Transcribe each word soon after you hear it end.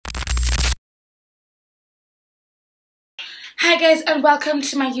Hi guys, and welcome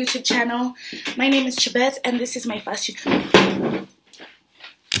to my YouTube channel. My name is Chebet and this is my first YouTube.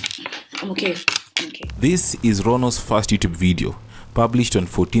 I'm okay. This is Ronoh's first YouTube video, published on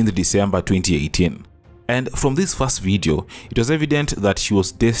 14th December 2018. And from this first video, it was evident that she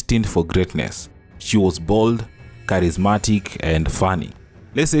was destined for greatness. She was bold, charismatic, and funny.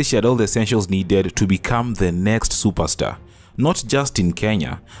 Let's say she had all the essentials needed to become the next superstar, not just in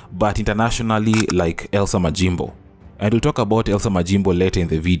Kenya, but internationally like Elsa Majimbo. And we'll talk about Elsa Majimbo later in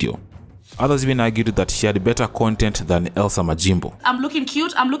the video. Others even argued that she had better content than Elsa Majimbo. I'm looking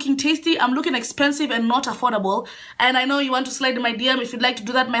cute, I'm looking tasty, I'm looking expensive and not affordable. And I know you want to slide in my DM. If you'd like to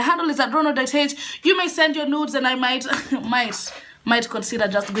do that, my handle is at Ronoh.h. You may send your nudes and I might consider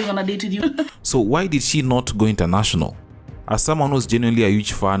just going on a date with you. So why did she not go international? As someone who's genuinely a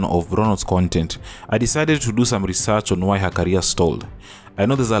huge fan of Ronoh's content, I decided to do some research on why her career stalled. I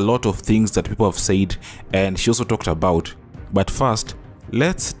know there's a lot of things that people have said and she also talked about, but first,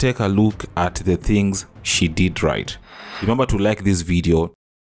 let's take a look at the things she did right. Remember to like this video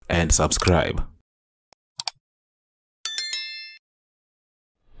and subscribe.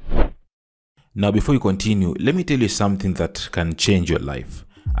 Now before you continue, let me tell you something that can change your life.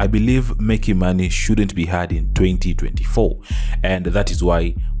 I believe making money shouldn't be hard in 2024, and that is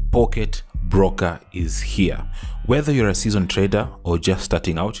why Pocket Broker is here. Whether you're a seasoned trader or just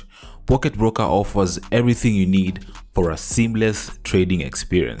starting out, Pocket Broker offers everything you need for a seamless trading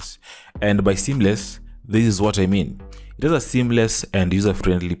experience. And by seamless, this is what I mean. It is a seamless and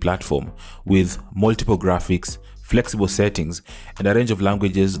user-friendly platform with multiple graphics, flexible settings, and a range of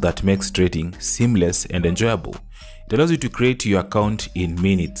languages that makes trading seamless and enjoyable. It allows you to create your account in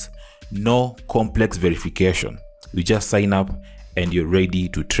minutes. No complex verification. You just sign up and you're ready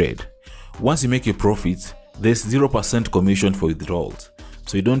to trade. Once you make your profits, there's 0% commission for withdrawals.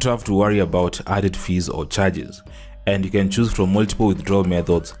 So you don't have to worry about added fees or charges. And you can choose from multiple withdrawal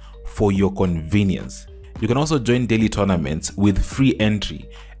methods for your convenience. You can also join daily tournaments with free entry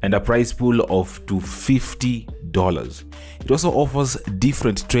and a prize pool of to $50. It also offers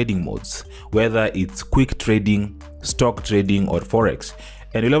different trading modes, whether it's quick trading, stock trading, or forex,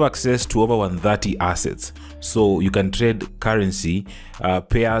 and you'll have access to over 130 assets. So you can trade currency,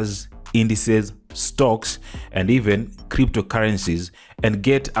 pairs, indices, stocks, and even cryptocurrencies and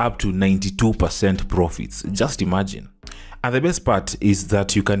get up to 92% profits. Just imagine. And the best part is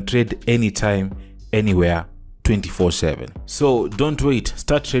that you can trade anytime, anywhere, 24/7. So don't wait,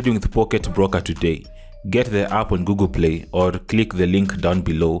 start trading with Pocket Broker today. Get the app on Google Play or click the link down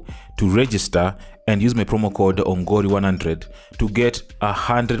below to register and use my promo code ONGORI100 to get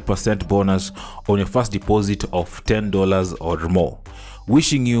 100% bonus on your first deposit of $10 or more.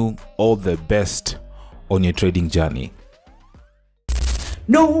 Wishing you all the best on your trading journey.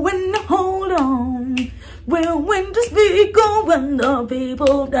 Know when to hold on, well, when to speak on, when the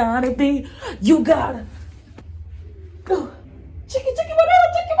people gotta be, you gotta go. Chicken,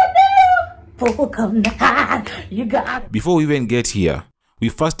 people come down, you got. Before we even get here, we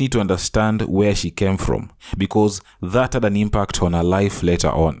first need to understand where she came from, because that had an impact on her life later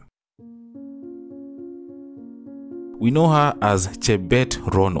on. We know her as Chebet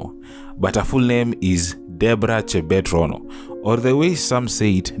Ronoh, but her full name is Deborah Chebet Ronoh, or the way some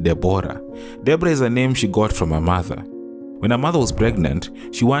say it, Deborah. Deborah is a name she got from her mother. When her mother was pregnant,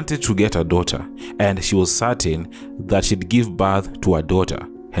 she wanted to get a daughter, and she was certain that she'd give birth to a daughter,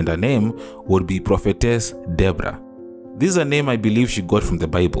 and her name would be Prophetess Deborah. This is a name I believe she got from the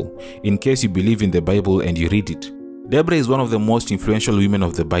Bible, in case you believe in the Bible and you read it. Deborah is one of the most influential women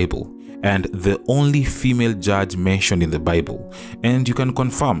of the Bible, and the only female judge mentioned in the Bible, and you can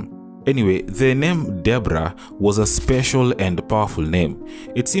confirm. Anyway, the name Deborah was a special and powerful name.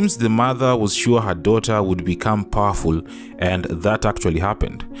 It seems the mother was sure her daughter would become powerful, and that actually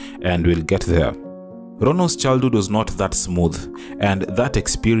happened, and we'll get there. Ronoh's childhood was not that smooth, and that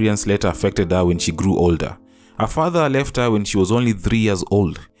experience later affected her when she grew older. Her father left her when she was only 3 years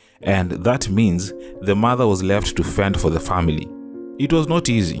old, and that means the mother was left to fend for the family. It was not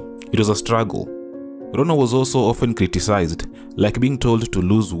easy. It was a struggle. Ronoh was also often criticized, like being told to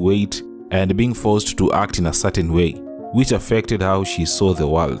lose weight and being forced to act in a certain way, which affected how she saw the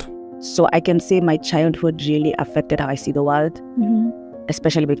world. So I can say my childhood really affected how I see the world,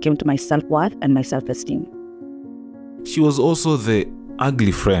 especially when it came to my self-worth and my self-esteem. She was also the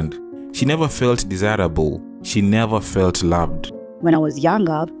ugly friend. She never felt desirable. She never felt loved. When I was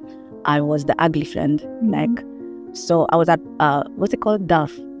younger, I was the ugly friend. So I was at, what's it called?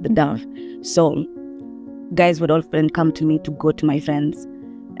 The Dove. So guys would often come to me to go to my friends.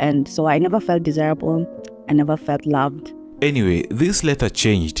 And so I never felt desirable. I never felt loved. Anyway, this later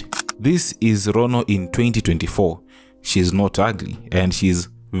changed. This is Ronoh in 2024. she's not ugly and she's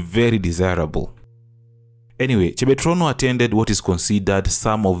very desirable. Anyway, Chebet Ronoh attended what is considered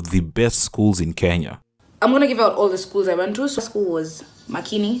some of the best schools in Kenya. I'm going to give out all the schools I went to. So school was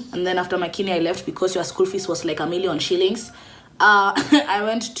Makini, and then after Makini I left because your school fees was like 1 million shillings. I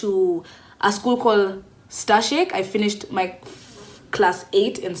went to a school called Starshake. I finished my class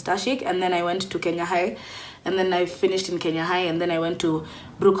 8 in Starshake, and then I went to Kenya High, and then I finished in Kenya High, and then I went to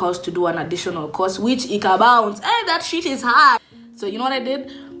Brookhouse to do an additional course, which bounds. Hey, that shit is hard. So you know what I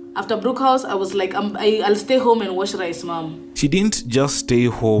did? After Brookhouse, I was like, I'll stay home and wash rice, mom. She didn't just stay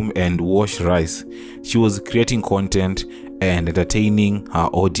home and wash rice. She was creating content and entertaining her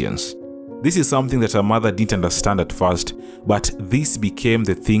audience. This is something that her mother didn't understand at first, but this became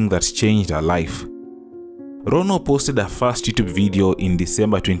the thing that changed her life. Ronoh posted her first YouTube video in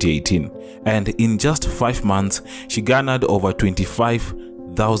December 2018, and in just 5 months, she garnered over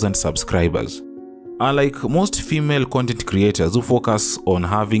 25,000 subscribers. Unlike most female content creators who focus on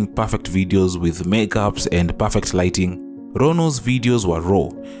having perfect videos with makeups and perfect lighting, Ronoh's videos were raw,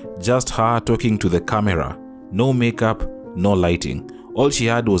 just her talking to the camera, no makeup, no lighting. All she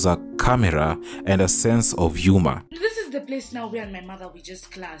had was a camera and a sense of humor. This is the place now where my mother, we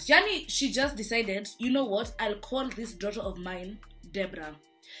just clashed. Yani, she just decided, you know what, I'll call this daughter of mine, Deborah.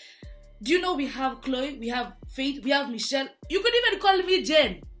 Do you know we have Chloe, we have Faith, we have Michelle. You could even call me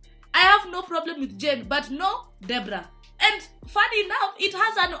Jane. I have no problem with Jane, but no Deborah. And funny enough, it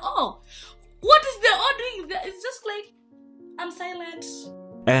has an O. What is the O doing there? It's just like, I'm silent.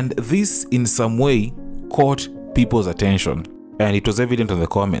 And this in some way caught people's attention, and it was evident on the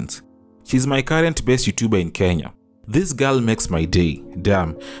comments. She's my current best YouTuber in Kenya. This girl makes my day.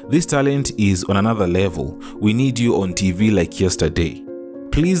 Damn, this talent is on another level. We need you on TV like yesterday.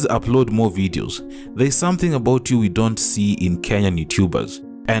 Please upload more videos. There's something about you we don't see in Kenyan YouTubers.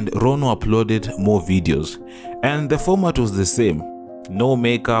 And Ronoh uploaded more videos, and the format was the same. No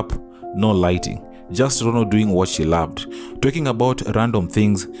makeup, no lighting, just Ronoh doing what she loved, talking about random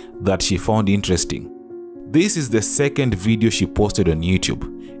things that she found interesting. This is the second video she posted on YouTube.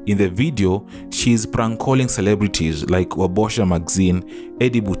 In the video, she's prank calling celebrities like Wabosha Magazine,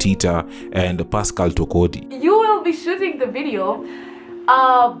 Eddie Butita, and Pascal Tokodi. You will be shooting the video,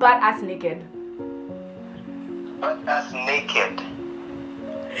 butt ass naked. Butt ass naked?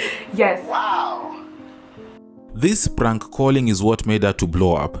 Yes. Wow. This prank calling is what made her to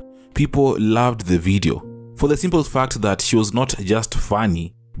blow up. People loved the video for the simple fact that she was not just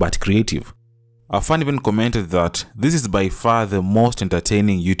funny, but creative. A fan even commented that this is by far the most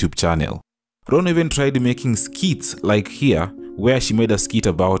entertaining YouTube channel. Ronoh even tried making skits like here, where she made a skit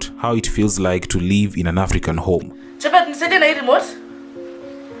about how it feels like to live in an African home. Chebet, nisaidie na hii remote.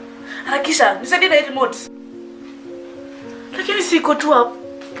 Harakisha, nisaidie na hii remote. Lakini siko tu hapo.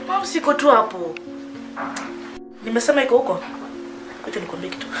 Mom, siko tu hapo. Nimesema iko huko. Ngoja nikwambie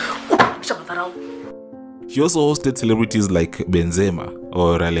kitu. Kisha madharau. She also hosted celebrities like Benzema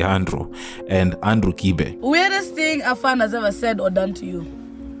or Alejandro and Andrew Kibe. Weirdest thing a fan has ever said or done to you?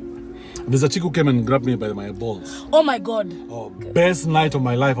 There's a chick who came and grabbed me by my balls. Oh my God. Oh, best night of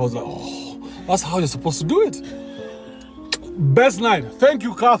my life. I was like, oh, that's how you're supposed to do it. Best night. Thank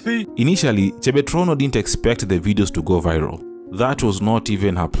you, Kathy. Initially, Chebet Ronoh didn't expect the videos to go viral. That was not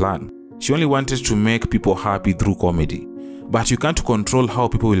even her plan. She only wanted to make people happy through comedy. But you can't control how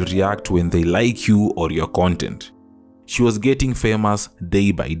people will react when they like you or your content. She was getting famous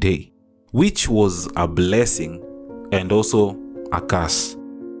day by day, which was a blessing and also a curse.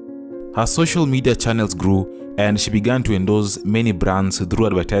 Her social media channels grew, and she began to endorse many brands through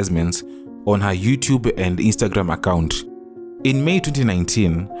advertisements on her YouTube and Instagram account. In May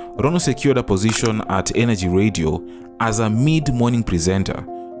 2019, Ronoh secured a position at Energy Radio as a mid-morning presenter,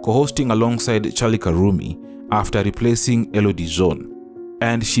 co-hosting alongside Charlie Karumi after replacing Elodie John.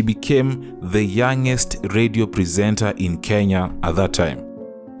 And she became the youngest radio presenter in Kenya at that time.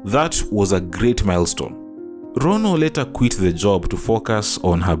 That was a great milestone. Ronoh later quit the job to focus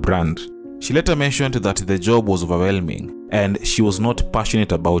on her brand. She later mentioned that the job was overwhelming and she was not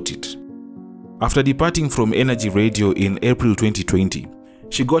passionate about it. After departing from Energy Radio in April 2020,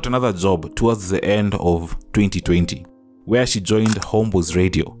 she got another job towards the end of 2020, where she joined Homeboyz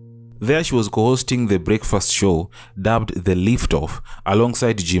Radio. There she was co-hosting the breakfast show dubbed The Liftoff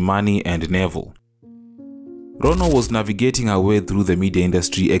alongside Jimani and Neville. Ronoh was navigating her way through the media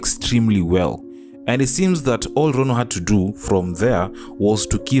industry extremely well, and it seems that all Ronoh had to do from there was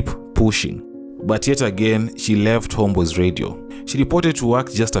to keep pushing. But yet again, she left Homeboyz Radio. She reported to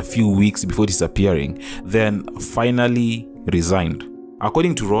work just a few weeks before disappearing, then finally resigned.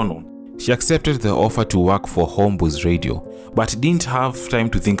 According to Ronoh, she accepted the offer to work for Homeboyz Radio, but didn't have time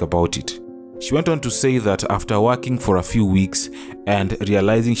to think about it. She went on to say that after working for a few weeks and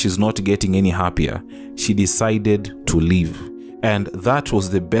realizing she's not getting any happier, she decided to leave. And that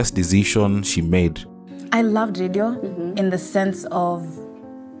was the best decision she made. I loved radio in the sense of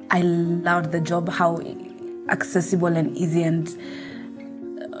I loved the job, how accessible and easy and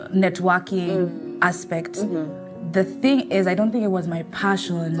networking aspect. The thing is, I don't think it was my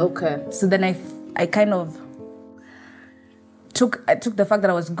passion. Okay. So then I kind of took the fact that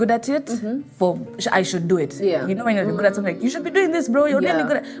I was good at it for I should do it. Yeah. You know, when you're good at something, like, you should be doing this, bro. You're really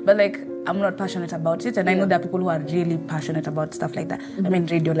good at, but like I'm not passionate about it, and I know there are people who are really passionate about stuff like that. I mean,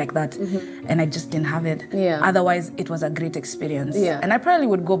 radio like that, and I just didn't have it. Yeah. Otherwise, it was a great experience. Yeah. And I probably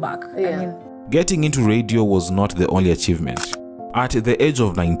would go back. Yeah. I mean, Getting into radio was not the only achievement. At the age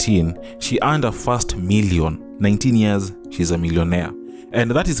of 19, she earned her first million. 19 years, she's a millionaire.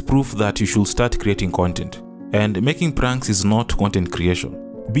 And that is proof that you should start creating content. And making pranks is not content creation.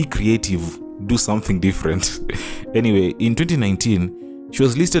 Be creative, do something different. Anyway, in 2019, she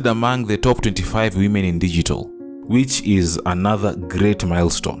was listed among the top 25 women in digital, which is another great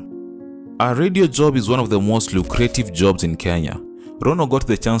milestone. A radio job is one of the most lucrative jobs in Kenya. Ronoh got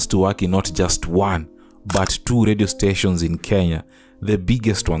the chance to work in not just one, but 2 radio stations in Kenya, the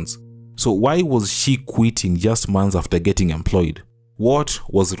biggest ones. So why was she quitting just months after getting employed? What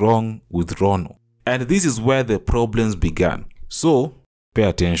was wrong with Ronoh? And this is where the problems began. So, pay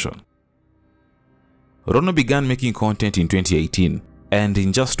attention. Ronoh began making content in 2018, and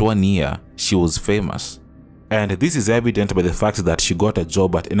in just 1 year, she was famous. And this is evident by the fact that she got a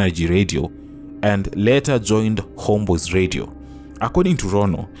job at Energy Radio and later joined Homeboys Radio. According to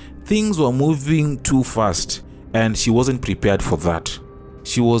Ronoh, things were moving too fast and she wasn't prepared for that.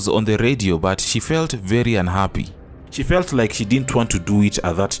 She was on the radio, but she felt very unhappy. She felt like she didn't want to do it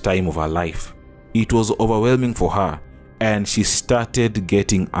at that time of her life. It was overwhelming for her, and she started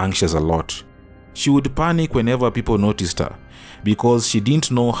getting anxious a lot. She would panic whenever people noticed her, because she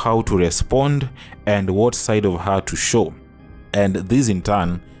didn't know how to respond and what side of her to show. And this in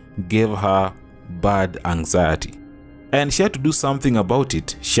turn gave her bad anxiety. And she had to do something about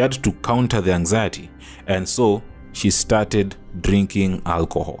it. She had to counter the anxiety. And so she started drinking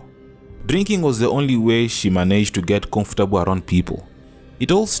alcohol. Drinking was the only way she managed to get comfortable around people.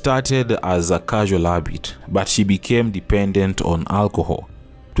 It all started as a casual habit, but she became dependent on alcohol,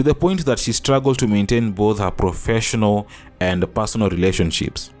 to the point that she struggled to maintain both her professional and personal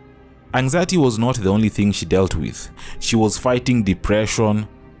relationships. Anxiety was not the only thing she dealt with. She was fighting depression,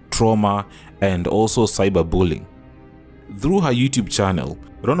 trauma, and also cyberbullying. Through her YouTube channel,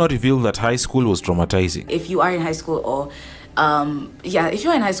 Ronoh revealed that high school was traumatizing. if you are in high school or if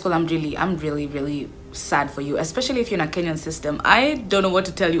you're in high school, I'm really sad for you, especially if you're in a Kenyan system. I don't know what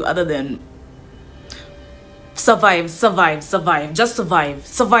to tell you other than survive, just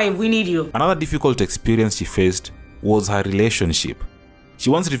survive, we need you. Another difficult experience she faced was her relationship. She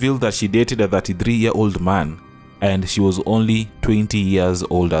once revealed that she dated a 33-year-old man, and she was only 20 years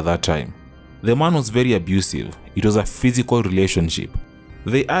old at that time. The man was very abusive. It was a physical relationship.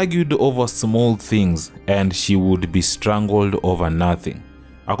 They argued over small things, and she would be strangled over nothing.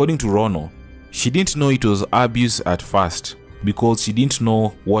 According to Ronoh, she didn't know it was abuse at first because she didn't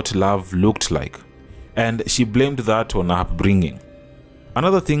know what love looked like, and she blamed that on her upbringing.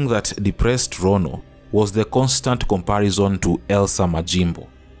 Another thing that depressed Ronoh was the constant comparison to Elsa Majimbo.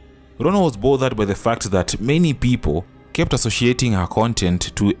 Ronoh was bothered by the fact that many people kept associating her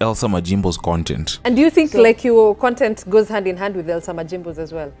content to Elsa Majimbo's content. And do you think like your content goes hand in hand with Elsa Majimbo's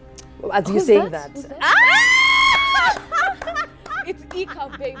as well? As you saying that? It's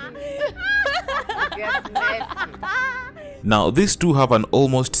Ika, baby. Now, these two have an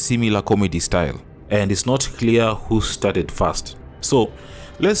almost similar comedy style, and it's not clear who started first. So,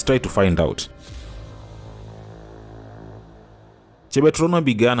 let's try to find out. Chebet Ronoh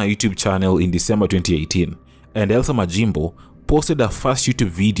began a YouTube channel in December 2018, and Elsa Majimbo posted her first YouTube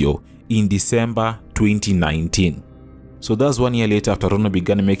video in December 2019. So that's 1 year later after Ronoh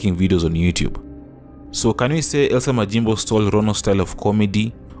began making videos on YouTube. So can we say Elsa Majimbo stole Ronoh's style of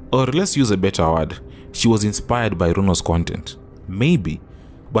comedy? Or let's use a better word, she was inspired by Ronoh's content? Maybe.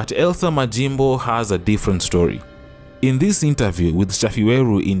 But Elsa Majimbo has a different story. In this interview with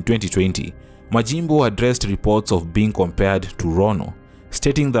Shafiweru in 2020, Majimbo addressed reports of being compared to Ronoh,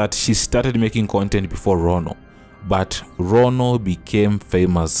 stating that she started making content before Ronoh, but Ronoh became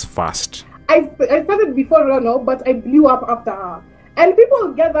famous fast. I started before Ronoh, but I blew up after her. And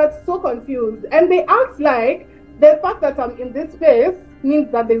people get that so confused, and they act like the fact that I'm in this space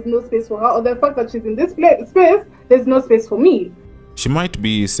means that there's no space for her, or the fact that she's in this space, there's no space for me. She might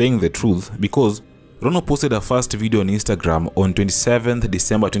be saying the truth because Ronoh posted her first video on Instagram on 27th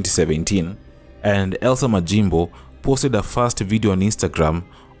December 2017, and Elsa Majimbo posted her first video on Instagram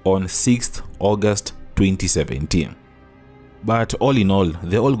on 6th August 2017. But all in all,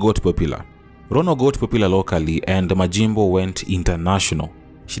 they all got popular. Ronoh got popular locally and Majimbo went international.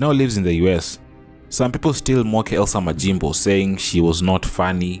 She now lives in the US. Some people still mock Elsa Majimbo, saying she was not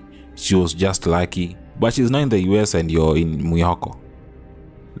funny, she was just lucky, but she's now in the US and you're in Muyako.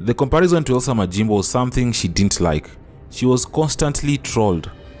 The comparison to Elsa Majimbo was something she didn't like. She was constantly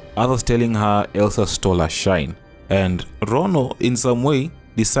trolled, others telling her Elsa stole her shine, and Ronoh in some way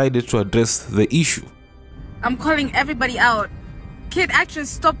decided to address the issue. I'm calling everybody out. Kid actress,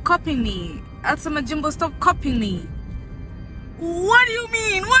 stop copying me. Elsa Majimbo, stop copying me. What do you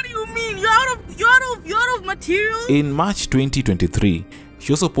mean? What do you mean? You're out of material? In March 2023,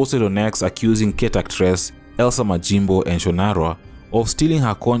 she also posted on X accusing Kate actress Elsa Majimbo and Shonarwa of stealing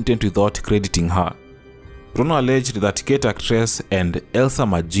her content without crediting her. Ronoh alleged that Kate actress and Elsa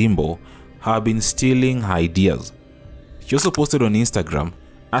Majimbo have been stealing her ideas. She also posted on Instagram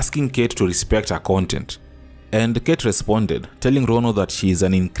asking Kate to respect her content. And Kate responded, telling Ronoh that she is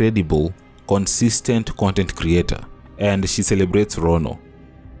an incredible, consistent content creator, and she celebrates Ronoh.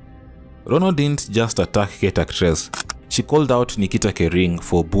 Ronoh didn't just attack Kate actress, she called out Nikita Kering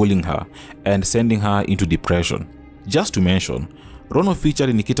for bullying her and sending her into depression. Just to mention, Ronoh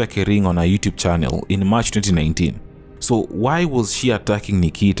featured Nikita Kering on her YouTube channel in March 2019. So why was she attacking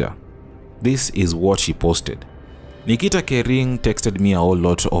Nikita? This is what she posted. Nikita Kering texted me a whole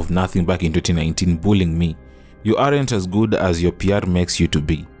lot of nothing back in 2019 bullying me. You aren't as good as your PR makes you to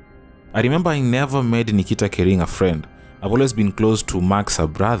be. I remember I never made Nikita Kering a friend. I've always been close to Max, her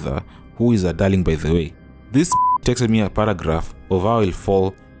brother, who is a darling by the way. This texted me a paragraph of how I'll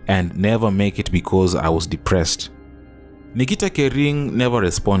fall and never make it because I was depressed. Nikita Kering never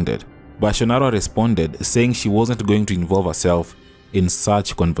responded, but Shonarwa responded saying she wasn't going to involve herself in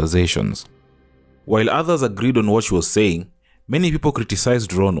such conversations. While others agreed on what she was saying, many people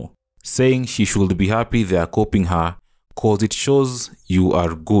criticized Ronoh, saying she should be happy they are copying her cause it shows you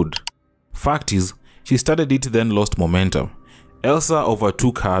are good. Fact is, she started it then lost momentum. Elsa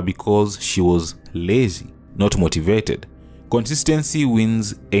overtook her because she was lazy, not motivated. Consistency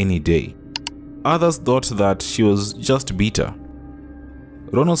wins any day. Others thought that she was just bitter.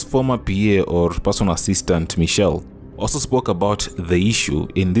 Ronoh's former PA or personal assistant Michelle also spoke about the issue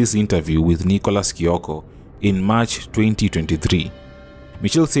in this interview with Nicholas Kioko in March 2023.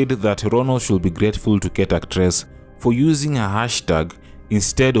 Michelle said that Ronoh should be grateful to Kate actress for using her hashtag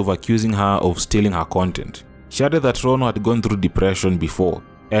instead of accusing her of stealing her content. She added that Ronoh had gone through depression before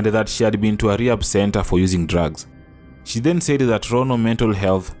and that she had been to a rehab center for using drugs. She then said that Ronoh's mental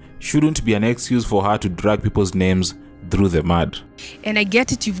health shouldn't be an excuse for her to drag people's names through the mud. And I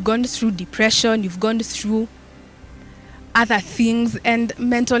get it, you've gone through depression, you've gone through other things, and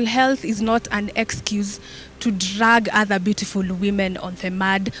mental health is not an excuse to drag other beautiful women on the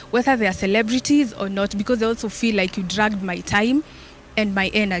mud, whether they are celebrities or not, because they also feel like you dragged my time and my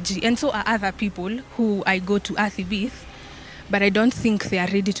energy. And so are other people who I go to earthy with, but I don't think they are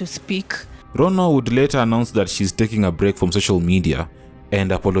ready to speak. Ronoh would later announce that she's taking a break from social media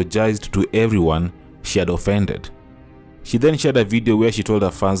and apologized to everyone she had offended. She then shared a video where she told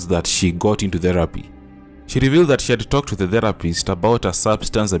her fans that she got into therapy. She revealed that she had talked to the therapist about a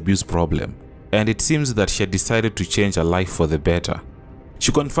substance abuse problem, and it seems that she had decided to change her life for the better.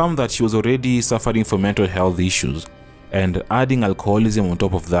 She confirmed that she was already suffering from mental health issues, and adding alcoholism on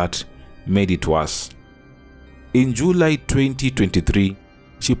top of that made it worse. In July 2023,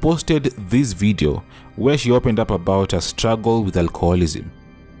 she posted this video where she opened up about her struggle with alcoholism.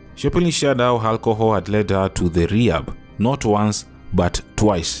 She openly shared how alcohol had led her to the rehab, not once but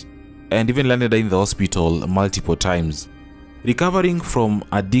twice, and even landed her in the hospital multiple times. Recovering from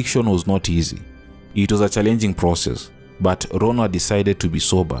addiction was not easy. It was a challenging process, but Ronoh decided to be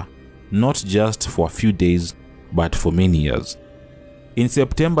sober, not just for a few days, but for many years. In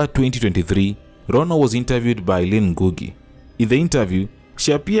September 2023, Ronoh was interviewed by Lynn Ngugi. In the interview,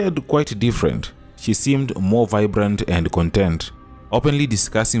 she appeared quite different. She seemed more vibrant and content, openly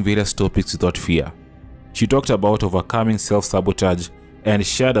discussing various topics without fear. She talked about overcoming self-sabotage and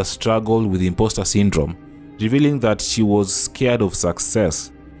shared a struggle with imposter syndrome, revealing that she was scared of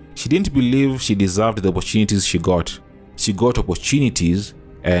success. She didn't believe she deserved the opportunities she got. She got opportunities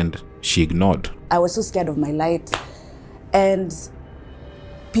and she ignored. I was so scared of my light, and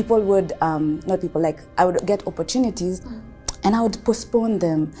people would, I would get opportunities and I would postpone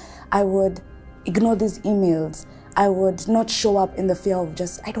them. I would ignore these emails. I would not show up in the fear of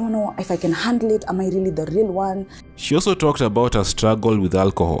just, I don't know if I can handle it. Am I really the real one? She also talked about her struggle with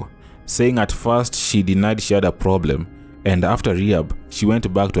alcohol, saying at first she denied she had a problem, and after rehab, she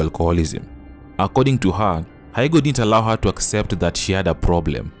went back to alcoholism. According to her, her ego didn't allow her to accept that she had a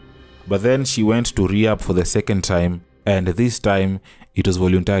problem. But then she went to rehab for the second time, and this time it was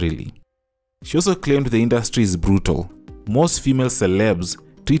voluntarily. She also claimed the industry is brutal. Most female celebs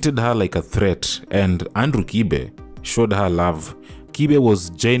treated her like a threat, and Andrew Kibe showed her love. Kibe was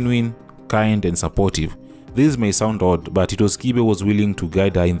genuine, kind, and supportive. This may sound odd, but it was Kibe who was willing to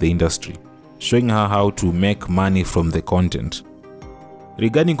guide her in the industry, showing her how to make money from the content.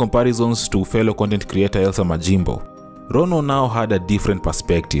 Regarding comparisons to fellow content creator Elsa Majimbo, Ronoh now had a different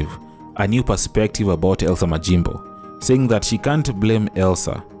perspective, a new perspective about Elsa Majimbo, saying that she can't blame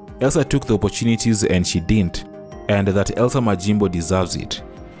Elsa. Elsa took the opportunities and she didn't, and that Elsa Majimbo deserves it.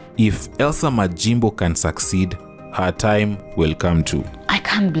 If Elsa Majimbo can succeed, her time will come too. I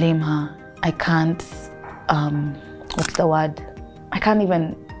can't blame her. I can't, what's the word? I can't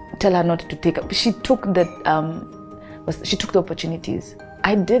even tell her not to take, she took the opportunities.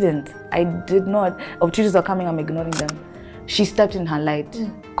 I didn't. I did not. Opportunities are coming, I'm ignoring them. She stepped in her light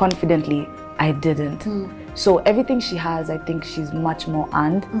confidently. I didn't. So everything she has, I think she's much more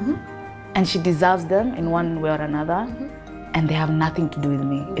earned, and she deserves them in one way or another. And they have nothing to do with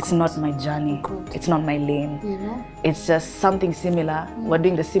me. It's not my journey. It's not my lane. You know? It's just something similar. We're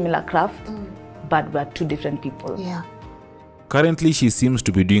doing the similar craft, but we're two different people. Yeah. Currently, she seems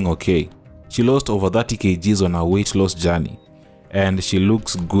to be doing okay. She lost over 30 kgs on her weight loss journey, and she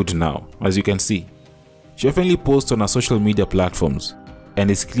looks good now, as you can see. She often posts on her social media platforms,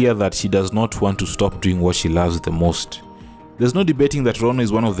 and it's clear that she does not want to stop doing what she loves the most. There's no debating that Ronoh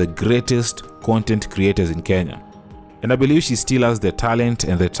is one of the greatest content creators in Kenya. And I believe she still has the talent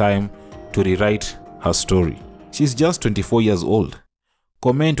and the time to rewrite her story. She's just 24 years old.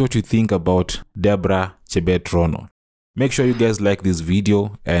 Comment what you think about Deborah Chebet Ronoh. Make sure you guys like this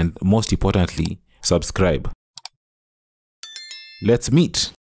video and most importantly, subscribe. Let's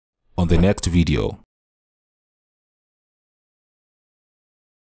meet on the next video.